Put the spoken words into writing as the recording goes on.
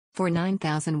for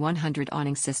 9,100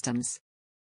 awning systems.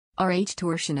 RH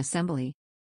Torsion Assembly.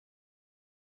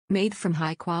 Made from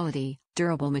high-quality,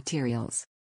 durable materials.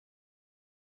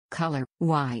 Color: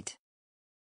 white.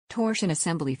 Torsion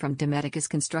assembly from DOMETIC is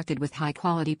constructed with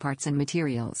high-quality parts and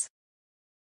materials.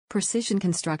 Precision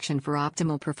construction for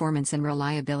optimal performance and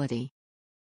reliability.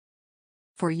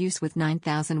 For use with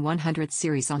 9100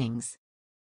 series awnings.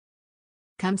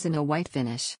 Comes in a white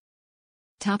finish.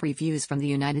 Top reviews from the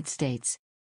United States.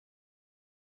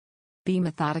 Be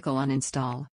methodical on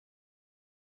install.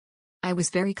 I was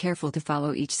very careful to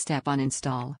follow each step on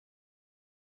install.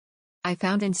 I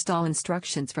found install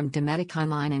instructions from DOMETIC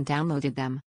online and downloaded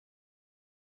them.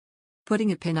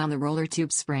 Putting a pin on the roller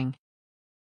tube spring.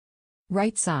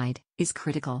 Right side is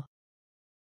critical.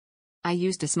 I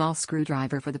used a small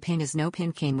screwdriver for the pin as no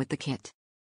pin came with the kit.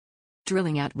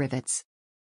 Drilling out rivets.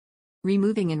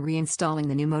 Removing and reinstalling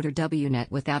the new motor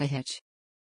W-nut without a hitch.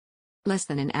 Less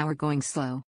than an hour going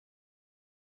slow.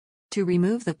 To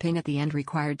remove the pin at the end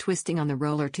required twisting on the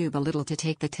roller tube a little to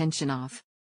take the tension off.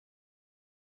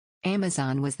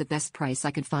 Amazon was the best price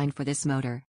I could find for this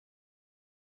motor.